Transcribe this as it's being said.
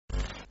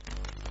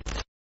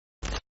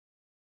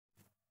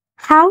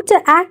How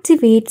to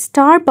activate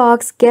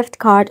Starbucks gift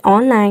card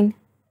online.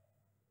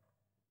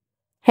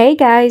 Hey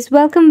guys,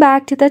 welcome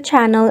back to the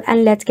channel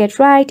and let's get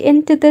right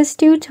into this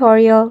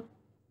tutorial.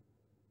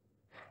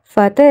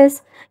 For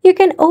this, you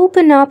can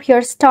open up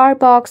your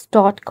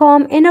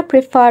starbucks.com in a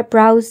preferred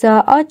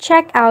browser or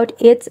check out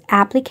its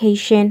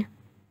application.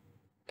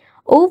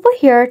 Over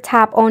here,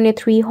 tap on a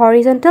 3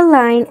 horizontal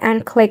line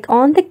and click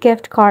on the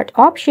gift card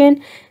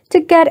option to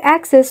get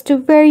access to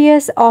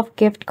various of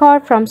gift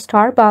card from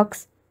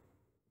Starbucks.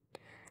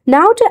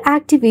 Now to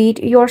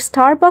activate your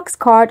Starbucks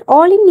card,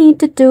 all you need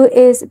to do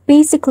is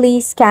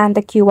basically scan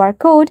the QR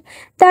code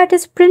that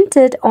is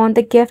printed on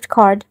the gift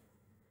card.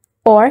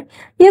 Or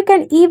you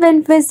can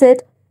even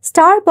visit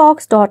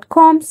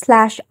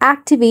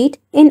starbucks.com/activate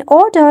in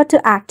order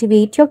to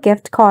activate your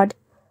gift card.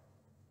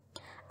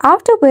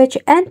 After which,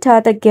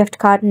 enter the gift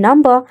card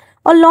number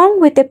along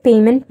with the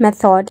payment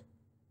method.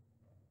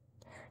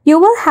 You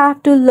will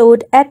have to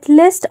load at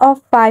least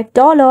of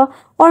 $5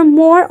 or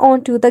more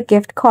onto the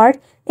gift card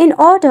in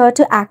order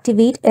to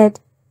activate it.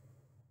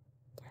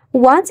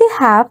 Once you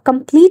have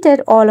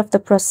completed all of the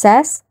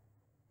process,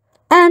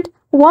 and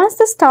once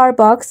the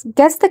Starbucks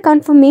gets the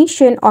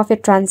confirmation of your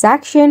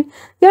transaction,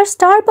 your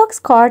Starbucks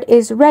card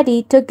is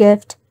ready to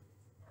gift.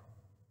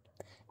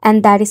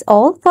 And that is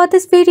all for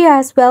this video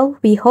as well.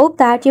 We hope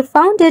that you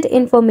found it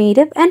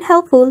informative and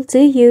helpful to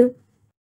you.